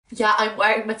Yeah, I'm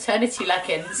wearing maternity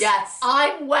leggings. Yes.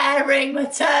 I'm wearing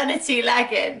maternity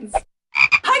leggings.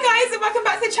 Hi guys and welcome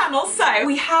back to the channel. So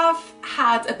we have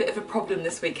had a bit of a problem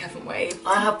this week, haven't we?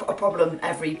 I have a problem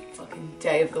every fucking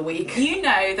day of the week. You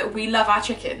know that we love our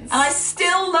chickens and I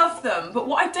still love them, but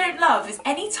what I don't love is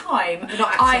any time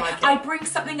I bring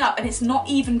something up and it's not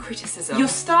even criticism. You're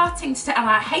starting to, and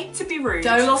I hate to be rude,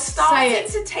 you're starting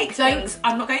to take things,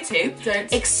 I'm not going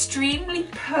to, extremely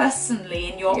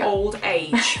personally in your old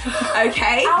age,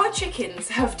 okay? Our chickens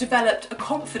have developed a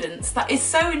confidence that is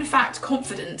so in fact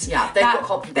confident. Yeah, they've got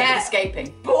confidence, they're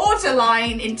escaping.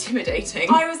 Borderline intimidating.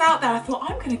 I was out there, I thought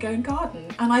I'm going to go and garden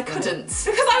and I couldn't because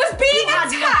I was being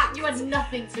attacked. You had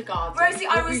nothing to garden. Rosie,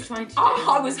 I was hoeing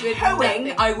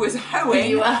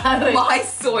You were hoeing my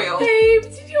soil. Babe,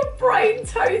 did your brain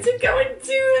tell you to go and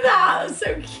do that? That's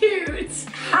so cute.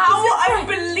 How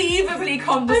unbelievably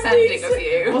condescending of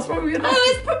you. What's wrong with your I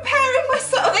was preparing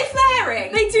myself. Are they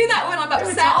flaring? They do that when I'm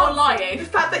upset or lying. The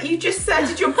fact that you just said,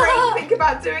 did your brain think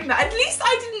about doing that? At least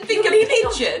I didn't think a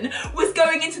pigeon was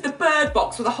going into the bird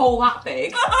box with a hole that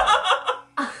big.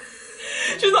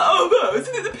 She was like, oh no,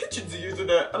 isn't it the pigeons are using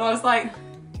it? And I was like,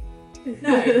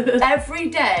 no. Every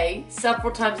day,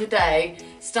 several times a day,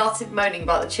 started moaning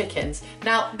about the chickens.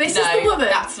 Now, this is the woman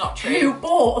that's not true. Who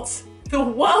bought the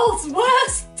world's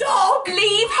worst dog.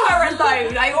 Leave her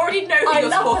alone. I already know who you're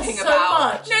talking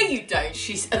about. Much. No, you don't.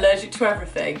 She's allergic to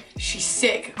everything. She's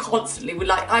sick constantly. With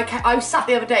I sat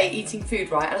the other day eating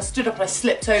food, right, and I stood up and I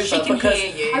slipped over. She can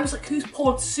hear you. I was like, who's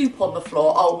poured soup on the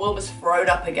floor? Oh, Wilma's thrown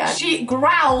up again. She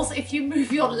growls if you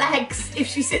move your legs. If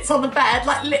she sits on the bed,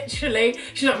 like literally,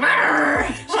 she's like, Marr!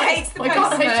 She hates the postman.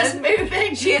 God, it's just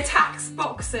moving. She attacks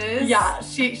boxes. Yeah,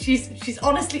 she's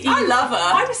honestly. I love her.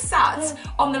 I was sat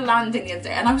on the landing the other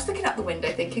day and I was looking out the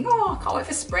window thinking, oh, I can't wait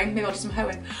for spring, maybe I'll do some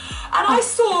hoeing. And I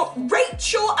saw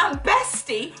Rachel and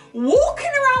Bestie walking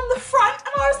around the front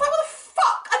and I was like, what the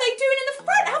fuck are they doing in the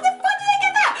front? How the fuck did they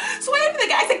get that? So I opened the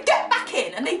gate, I said, get back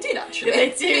in, and they did actually. Yeah, they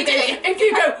do. If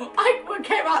you go, I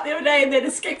came out the other day and they'd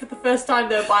escaped for the first time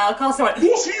they were by our car, so I went,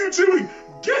 what are you doing?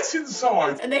 Get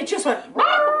inside! And they just went,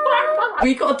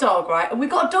 we got a dog, right? And we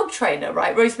got a dog trainer,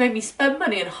 right? Rose made me spend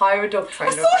money and hire a dog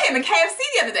trainer. I saw him in KFC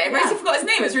the other day. Yeah. Rosie forgot his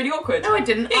name. It was really awkward. No, I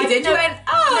didn't. You did. You went,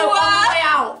 oh, no, on the way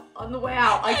out. On the way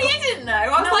out. No, you didn't know.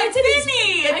 I was like,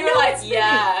 Vinny. And you were like,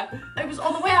 yeah. It was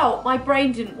on the way out. My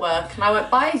brain didn't work. And I went,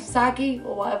 bye, Zaggy,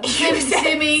 or whatever.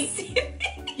 Simmy.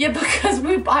 Yeah, because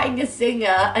we were buying a singer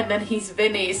and then he's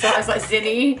Vinny. So I was like,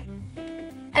 Zinny.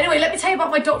 Anyway, let me tell you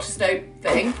about my doctor's note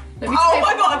thing. Oh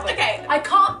my god, okay. I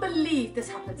can't believe this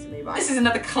happened to me, right? This is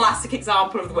another classic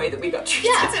example of the way that we got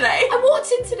treated today. I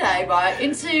walked in today, right,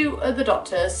 into the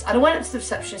doctor's, and I went up to the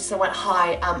receptionist and I went,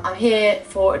 hi, I'm here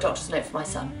for a doctor's note for my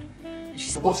son. And she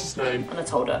said, what's his name? And I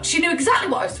told her. She knew exactly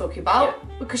what I was talking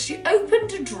about because she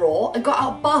opened a drawer and got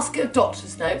out a basket of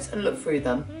doctor's notes and looked through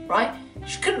them, right?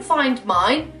 She couldn't find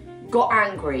mine, got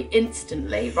angry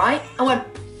instantly, right? I went,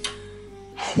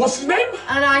 what's his name?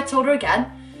 And I told her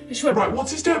again. And she went, right,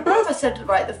 what's his date of birth? I said,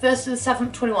 right, the 1st of the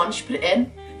 7th, 21. She put it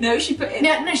in. No, she put it in.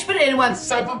 Yeah, no, she put it in and went, the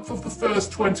 7th of the 1st,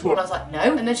 21. And I was like,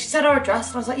 no. And then she said her address,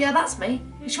 and I was like, yeah, that's me.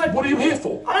 And she went, what are you here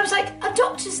for? And I was like, a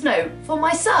doctor's note for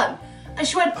my son. And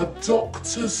she went, a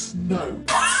doctor's note? And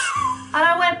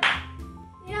I went,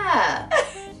 yeah.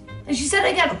 And she said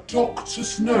it again, a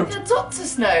doctor's note? A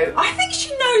doctor's note. I think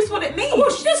she knows what it means.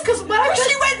 Well, she does, because when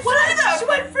she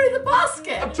went through the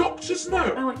basket. A doctor's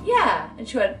note? And I went, yeah. And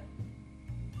she went,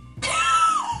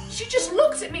 she just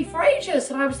looked at me for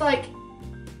ages, and I was like,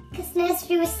 because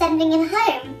nursery was sending him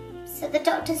home, so the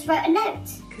doctors wrote a note.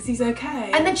 Because he's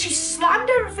okay. And then she slammed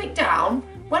everything down,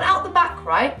 went out the back,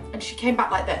 right? And she came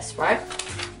back like this, right?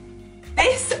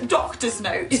 This doctor's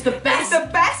note is the best. It's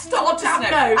the best doctor's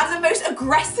note. And the most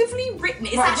aggressively written.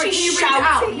 It's actually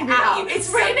shouting at you.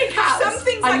 It's written in caps. Some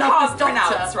things I can't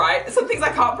pronounce, right? Some things I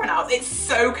can't pronounce. It's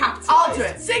so capitalised. I'll do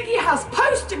it. Ziggy has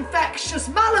post-infectious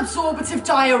malabsorptive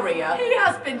diarrhea. He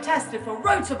has been tested for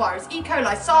rotavirus, E.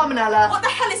 coli, salmonella. What the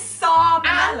hell is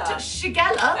salmonella? And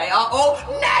Shigella. They are all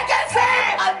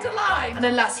negative! Underlined. And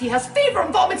unless he has fever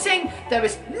and vomiting, there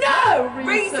is no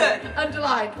reason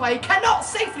underlined why he cannot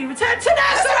safely return to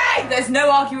nursery! There's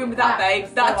no arguing with that, babe.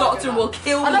 That doctor will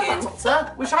kill you. I love that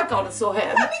doctor. Wish I'd gone and saw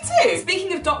him. Yeah, me too.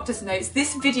 Speaking of doctor's notes,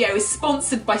 this video is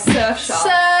sponsored by Surfshark.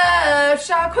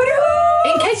 Surfshark.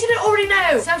 In case you didn't already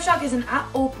know, Surfshark is an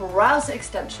app or browser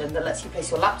extension that lets you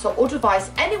place your laptop or device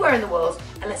anywhere in the world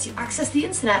and lets you access the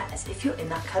internet as if you're in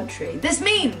that country. This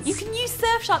means you can use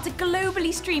Surfshark to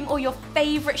globally stream all your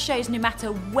favourite shows no matter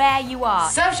where you are.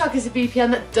 Surfshark is a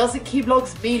VPN that doesn't keep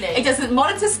logs, meaning it doesn't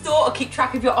monitor, store or keep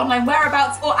track of your online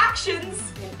whereabouts or actions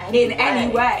in in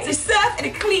any way. So surf in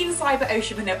a clean cyber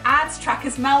ocean with no ads,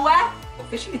 trackers, malware, or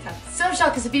phishing attempts.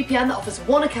 Surfshark is a VPN that offers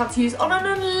one account to use on an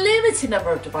unlimited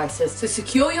number of devices. So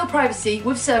secure your privacy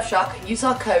with Surfshark and use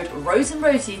our code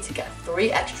Rosie to get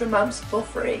 3 extra months for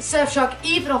free. Surfshark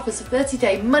even offers a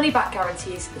 30-day money-back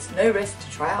guarantee, so there's no risk to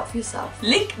try out for yourself.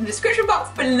 Link in the description box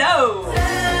below.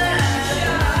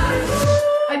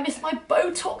 I miss my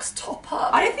Botox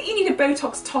top-up. I don't think you need a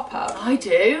Botox top-up. I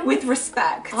do. With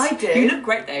respect. I do. You look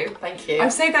great though. Thank you.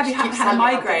 I'm so glad you haven't had a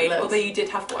migraine, although you did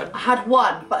have one. I had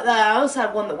one, but then I also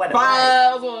had one that went away.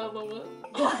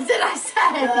 What did I say?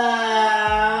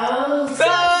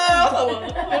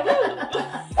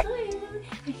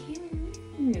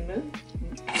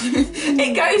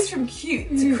 It goes from cute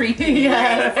to creepy really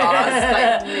fast,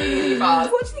 like really fast.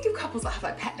 What do you think of couples that have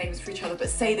like pet names for each other but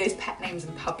say those pet names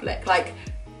in public? Like,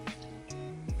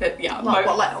 yeah, there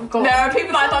are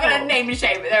people I'm not going to name and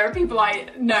shame, but there are people I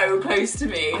know close to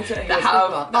me that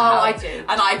have. I do.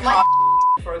 And I can't.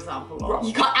 For example,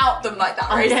 you can't out them like that,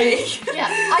 Rosie. Yeah,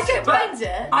 I don't mind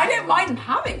it. I don't mind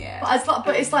having it.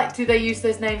 But it's like, do they use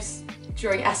those names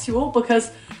during SUL?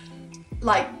 Because,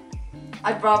 like,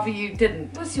 I'd rather you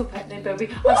didn't. What's your pet name, Bobby?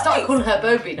 I've started calling her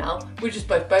Bobby now. We're just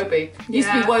both Bobby. It used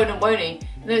to be Wone and Woney.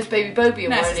 And then it's Baby Bobby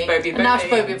and Woney. And now it's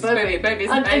Bobby and Bobby.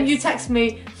 And you text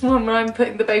me when I'm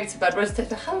putting the baby to bed. Rose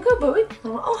texts me, how good, Bobby?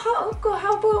 I'm like, oh,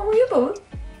 how good were you, Bobby?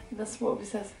 And that's what Bobby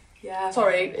says. Yeah.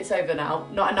 Sorry, it's over now.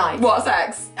 Not at night. What,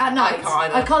 sex? At night.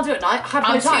 I can't do it at night. I have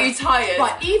no time. I'm too tired.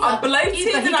 Right, I'm bloated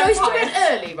he goes to bed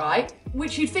early, right?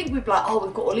 Which you'd think we'd be like, oh,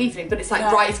 we've got all evening, but it's like,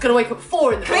 right, he's gonna wake up at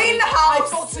 4 in the morning. Clean the house!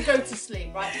 I've got to go to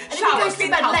sleep, right? And if he goes to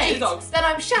bed late, then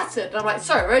I'm shattered. And I'm like,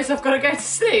 sorry, Rose, I've got to go to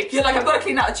sleep. You're like, I've got to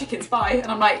clean out the chickens, bye.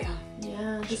 And I'm like,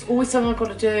 yeah, there's always something I've got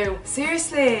to do.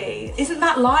 Seriously, isn't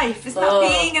that life? Isn't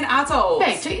that being an adult?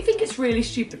 Babe, don't you think it's really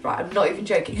stupid, right? I'm not even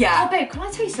joking. Yeah. Oh, babe, can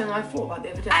I tell you something I thought about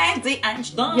the other day? Andy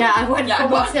Einstein. Yeah, I went for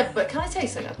what's it, but can I tell you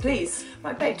something? Please.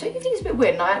 Right, babe, don't you think it's a bit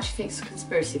weird? And I actually think it's a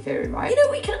conspiracy theory, right? You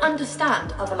know, we can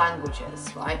understand other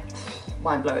languages, right?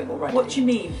 Mind blowing already. What do you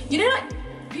mean? You know, like,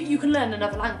 you can learn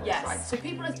another language, right? So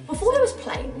people, before there was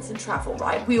planes and travel,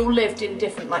 right? We all lived in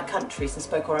different like countries and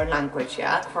spoke our own language,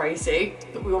 yeah? Crazy.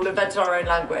 That we all invented our own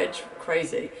language.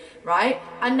 Crazy, right?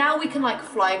 And now we can like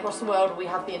fly across the world and we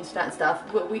have the internet and stuff.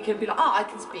 But we can be like, oh, I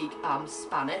can speak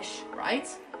Spanish, right?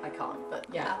 I can't, but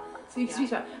yeah. So you can speak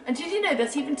Spanish. And did you know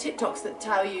there's even TikToks that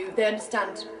tell you they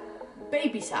understand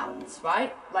baby sounds,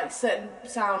 right? Like certain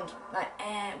sound, like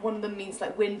one of them means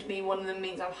like wind me, one of them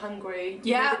means I'm hungry.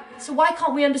 Yeah. So why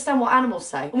can't we understand what animals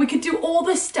say? And we could do all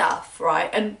this stuff, right?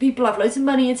 And people have loads of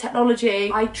money and technology.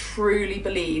 I truly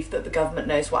believe that the government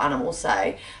knows what animals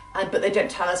say, but they don't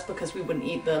tell us because we wouldn't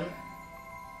eat them.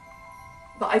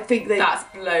 But I think that's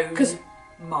blown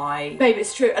my... Babe,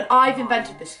 it's true, and I've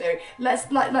invented this theory. Let's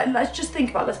just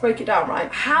think about it, let's break it down,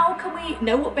 right? How can we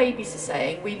know what babies are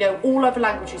saying? We know all other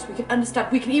languages, we can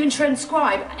understand, we can even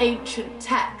transcribe ancient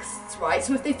texts, right?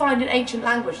 So if they find an ancient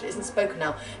language that isn't spoken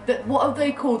now, what are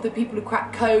they called, the people who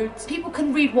crack codes? People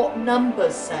can read what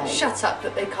numbers say. Shut up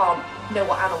that they can't know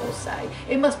what animals say.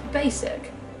 It must be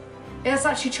basic. It's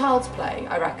actually child's play,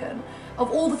 I reckon. Of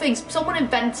all the things, someone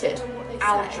invented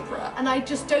algebra. And I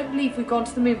just don't believe we've gone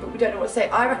to the moon, but we don't know what to say.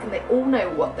 I reckon they all know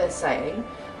what they're saying.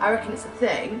 I reckon it's a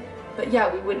thing. But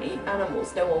yeah, we wouldn't eat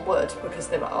animals. No one would, because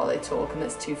they're like, oh, they talk and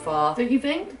it's too far. Don't you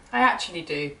think? I actually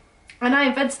do. And I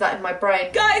invented that in my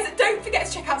brain. Guys, don't forget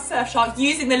to check out Surfshark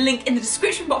using the link in the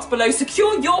description box below.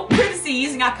 Secure your privacy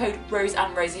using our code Rose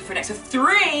and Rosie for an extra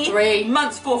 3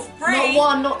 months for free. Not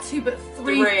 1, not 2, but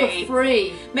 3 for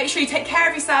free. Make sure you take care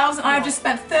of yourselves. And I've just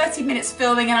spent 30 minutes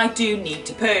filming and I do need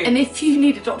to poo. And if you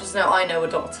need a doctor's note, I know a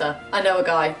doctor. I know a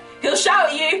guy. He'll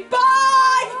shout at you.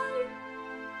 Bye!